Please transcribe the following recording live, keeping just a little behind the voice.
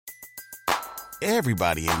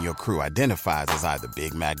Everybody in your crew identifies as either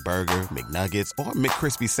Big Mac Burger, McNuggets, or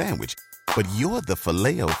McCrispy Sandwich. But you're the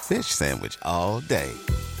Filet-O-Fish Sandwich all day.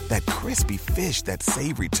 That crispy fish, that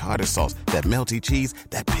savory tartar sauce, that melty cheese,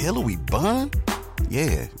 that pillowy bun.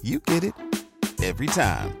 Yeah, you get it. Every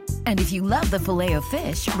time. And if you love the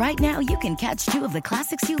Filet-O-Fish, right now you can catch two of the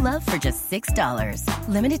classics you love for just $6.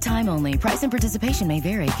 Limited time only. Price and participation may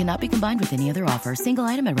vary. Cannot be combined with any other offer. Single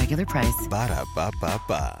item at regular price.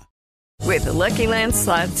 Ba-da-ba-ba-ba. With the Lucky Land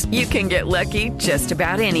Slots, you can get lucky just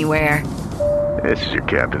about anywhere. This is your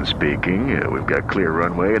captain speaking. We've got clear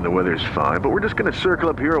runway and the weather's fine, but we're just going to circle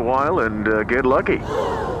up here a while and get lucky.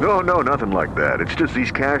 No, nothing like that. It's just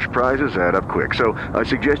these cash prizes add up quick. So I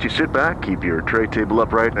suggest you sit back, keep your tray table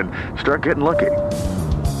upright, and start getting lucky.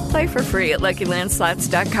 Play for free at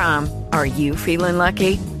LuckyLandSlots.com. Are you feeling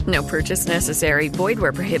lucky? No purchase necessary. Void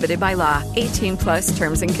where prohibited by law. 18+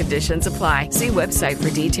 terms and conditions apply. See website for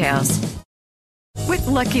details. With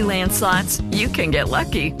Lucky Land Slots, you can get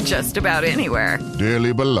lucky just about anywhere.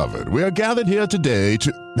 Dearly beloved, we are gathered here today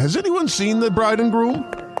to... Has anyone seen the bride and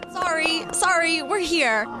groom? Sorry, we're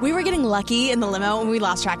here. We were getting lucky in the limo and we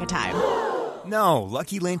lost track of time. No,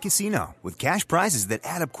 Lucky Land Casino, with cash prizes that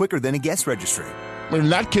add up quicker than a guest registry. In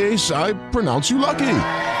that case, I pronounce you lucky.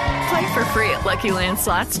 Play for free at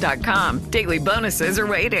LuckyLandSlots.com. Daily bonuses are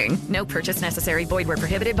waiting. No purchase necessary. Void where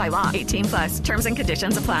prohibited by law. 18+. Terms and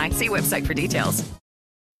conditions apply. See website for details.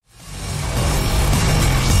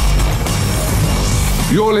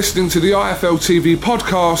 You're listening to the IFL TV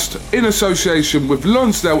podcast in association with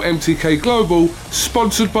Lonsdale MTK Global,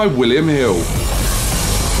 sponsored by William Hill.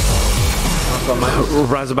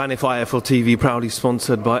 Razabani IFL TV, proudly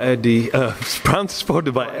sponsored by Eddie.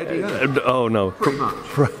 Sponsored by Eddie. Oh no,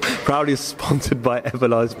 proudly sponsored by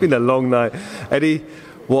Everlast. It's been a long night, Eddie.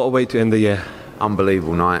 What a way to end the year!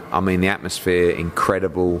 Unbelievable night. I mean, the atmosphere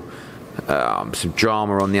incredible. Some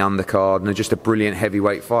drama on the undercard, and just a brilliant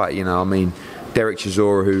heavyweight fight. You know, I mean,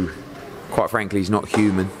 Chisora, who, quite frankly, is not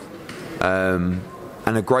human, and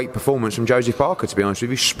a great performance from Joseph Parker. To be honest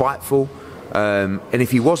with you, spiteful. And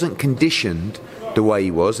if he wasn't conditioned the way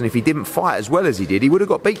he was, and if he didn't fight as well as he did, he would have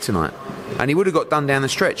got beat tonight, and he would have got done down the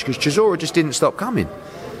stretch, because Chisora just didn't stop coming.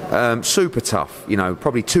 Super tough, you know,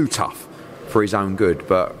 probably too tough for his own good,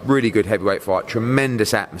 but really good heavyweight fight,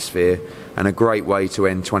 tremendous atmosphere, and a great way to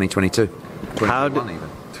end 2022.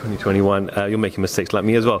 2021, you're making mistakes like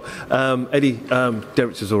me as well. Eddie,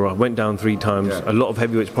 Chisora went down 3 times. Yeah. A lot of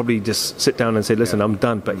heavyweights probably just sit down and say, listen, I'm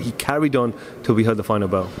done. But he carried on till we heard the final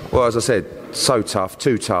bell. Well, as I said, so tough,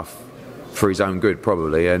 too tough for his own good,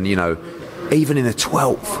 probably. And, you know, even in the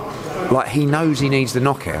 12th, like, he knows he needs the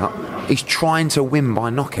knockout. He's trying to win by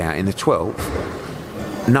knockout in the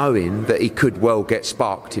 12th, knowing that he could well get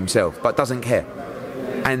sparked himself, but doesn't care.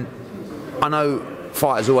 And I know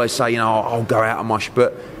fighters always say, you know, I'll go out of my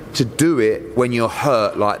but to do it when you're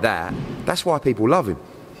hurt like that, that's why people love him.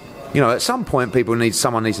 You know, at some point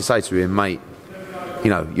someone needs to say to him, mate, you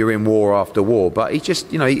know, you're in war after war. But he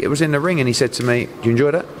just, you know, it was in the ring, and he said to me, do you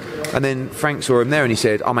enjoy that? And then Frank saw him there and he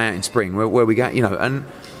said, I'm out in spring, where we go, you know.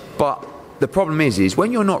 But the problem is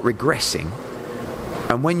when you're not regressing,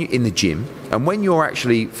 and when you're in the gym, and when you're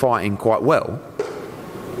actually fighting quite well,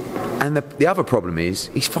 and the other problem is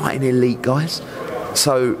he's fighting elite guys.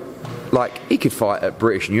 So, like, he could fight at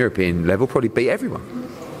British and European level, probably beat everyone.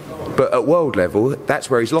 But at world level, that's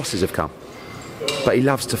where his losses have come. But he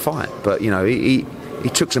loves to fight. But, you know, he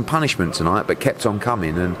took some punishment tonight, but kept on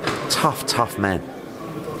coming. And tough man.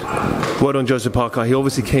 Well done, Joseph Parker. He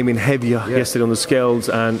obviously came in heavier yesterday on the scales,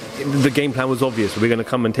 and the game plan was obvious. We're going to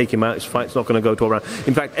come and take him out. His fight's not going to go 12 rounds.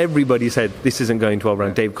 In fact, everybody said this isn't going 12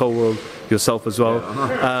 rounds. Dave Colwell, yourself as well.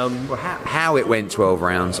 Well, how it went 12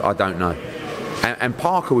 rounds, I don't know. And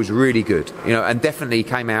Parker was really good, you know, and definitely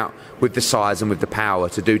came out with the size and with the power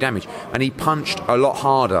to do damage. And he punched a lot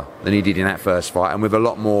harder than he did in that first fight, and with a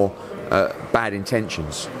lot more bad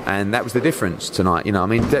intentions. And that was the difference tonight. You know, I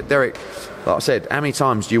mean, Derek, like I said, how many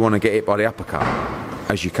times do you want to get hit by the uppercut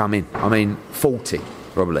as you come in? I mean, 40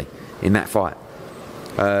 probably in that fight.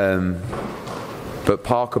 But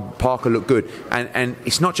Parker looked good, and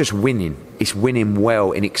it's not just winning; it's winning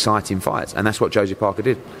well in exciting fights, and that's what Joseph Parker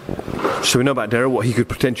did. So we know about Derek, what he could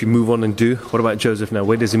potentially move on and do. What about Joseph now?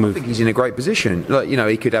 Where does he move? I think he's in a great position. Look, you know,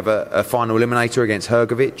 he could have a final eliminator against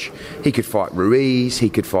Hrgovic. He could fight Ruiz. He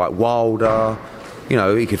could fight Wilder. You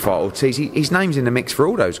know, he could fight Ortiz. His name's in the mix for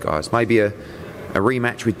all those guys. Maybe a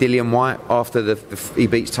rematch with Dillian Whyte after he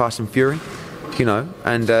beats Tyson Fury. You know,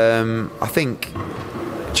 and I think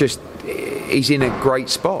just he's in a great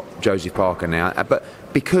spot, Joseph Parker now. But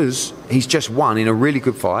because he's just won in a really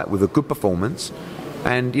good fight with a good performance,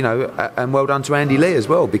 And, and well done to Andy Lee as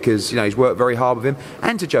well, because, he's worked very hard with him,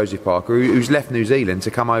 and to Joseph Parker, who's left New Zealand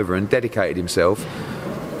to come over and dedicated himself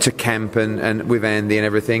to camp and with Andy and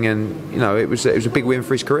everything. And, it was a big win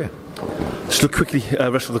for his career. Just look quickly,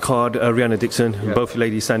 rest of the card, Rhiannon Dixon, both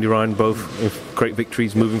ladies, Sandy Ryan, both great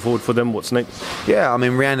victories moving forward for them. What's next? Yeah, I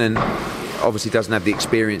mean, Rhiannon obviously doesn't have the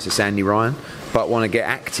experience of Sandy Ryan, but want to get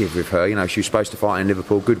active with her. She was supposed to fight in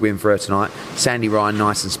Liverpool. Good win for her tonight. Sandy Ryan,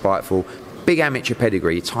 nice and spiteful. Big amateur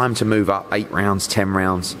pedigree. Time to move up 8 rounds, 10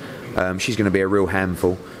 rounds. She's going to be a real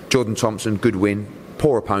handful. Jordan Thompson, good win.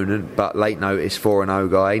 Poor opponent, but late notice,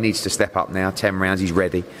 4-0 guy. He needs to step up now. 10 rounds, he's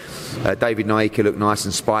ready. David Naika looked nice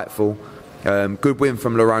and spiteful. Good win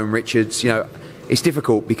from Lerone Richards. It's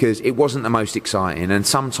difficult because it wasn't the most exciting, and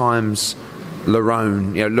sometimes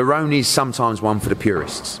Lerone is sometimes one for the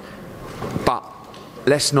purists. But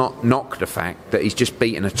let's not knock the fact that he's just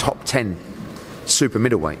beaten a top 10 super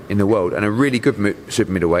middleweight in the world, and a really good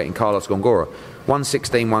super middleweight in Carlos Gongora.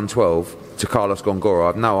 116, 112 to Carlos Gongora. I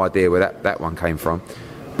have no idea where that one came from.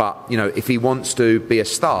 But, if he wants to be a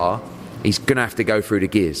star, he's going to have to go through the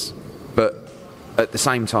gears. But at the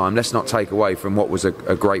same time, let's not take away from what was a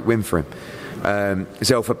great win for him.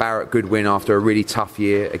 Zelfa Barrett, good win after a really tough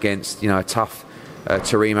year against, a tough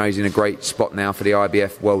Tarimo. He's in a great spot now for the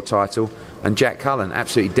IBF world title. And Jack Cullen,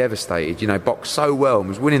 absolutely devastated, boxed so well and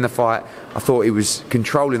was winning the fight. I thought he was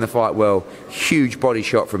controlling the fight well. Huge body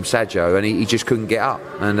shot from Sajo, and he just couldn't get up.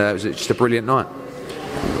 And it was just a brilliant night.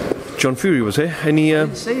 John Fury was here.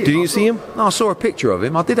 Did you see him? No, I saw a picture of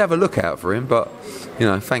him. I did have a look out for him, but,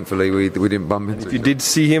 thankfully we didn't bump into him. If you did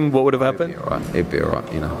see him, what would have happened? It'd be all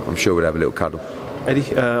right. I'm sure we'd have a little cuddle.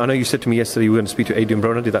 Eddie, I know you said to me yesterday you were going to speak to Adrian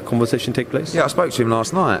Broner. Did that conversation take place? Yeah, I spoke to him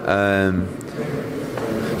last night.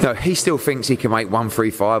 He still thinks he can make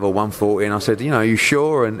 135 or 140, and I said, are you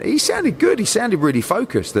sure? And he sounded good. He sounded really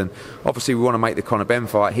focused. And obviously, we want to make the Conor Benn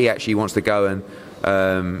fight. He actually wants to go and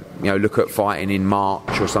look at fighting in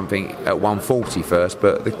March or something at 140 first.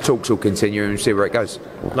 But the talks will continue and see where it goes.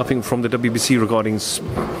 Nothing from the WBC regarding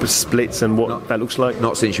splits and what that looks like.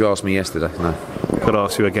 Not since you asked me yesterday. No. Got to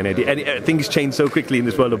ask you again, Eddie. Things change so quickly in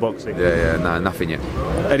this world of boxing. Yeah. No, nothing yet.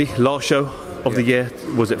 Eddie, last show of the year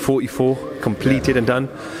was at 44, completed and done.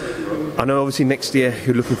 I know obviously next year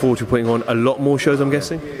you're looking forward to putting on a lot more shows, I'm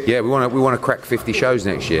guessing. Yeah, we want to crack 50 shows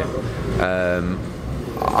next year.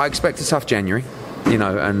 I expect a tough January,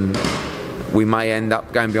 and we may end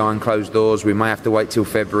up going behind closed doors. We may have to wait till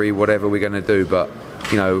February, whatever we're going to do. But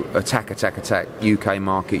attack, UK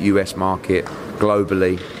market, US market,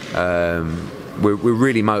 globally. We're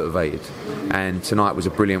really motivated, and tonight was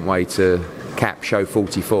a brilliant way to cap show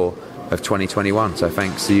 44 of 2021. So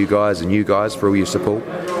thanks to you guys for all your support.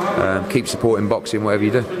 Keep supporting boxing, whatever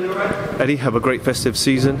you do. Eddie, have a great festive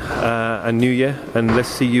season and New Year, and let's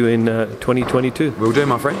see you in 2022. We'll do,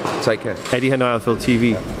 my friend. Take care. Eddie Hearn, IFL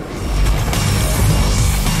TV.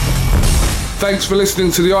 Thanks for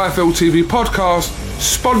listening to the IFL TV podcast,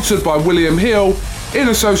 sponsored by William Hill in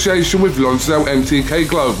association with Lonsdale MTK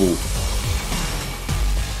Global.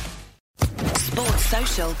 Sports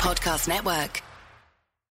Social Podcast Network.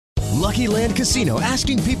 Lucky Land Casino,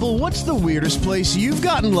 asking people, what's the weirdest place you've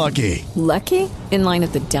gotten lucky? Lucky? In line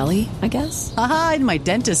at the deli, I guess? Aha, in my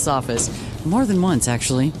dentist's office. More than once,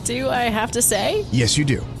 actually. Do I have to say? Yes, you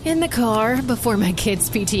do. In the car before my kids'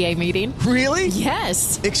 PTA meeting. Really?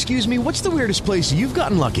 Yes. Excuse me, what's the weirdest place you've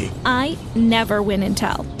gotten lucky? I never win and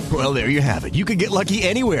tell. Well, there you have it. You can get lucky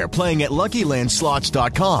anywhere, playing at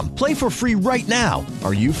LuckyLandSlots.com. Play for free right now.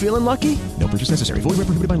 Are you feeling lucky? No purchase necessary. Void where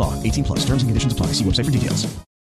prohibited by law. 18+. Terms and conditions apply. See website for details.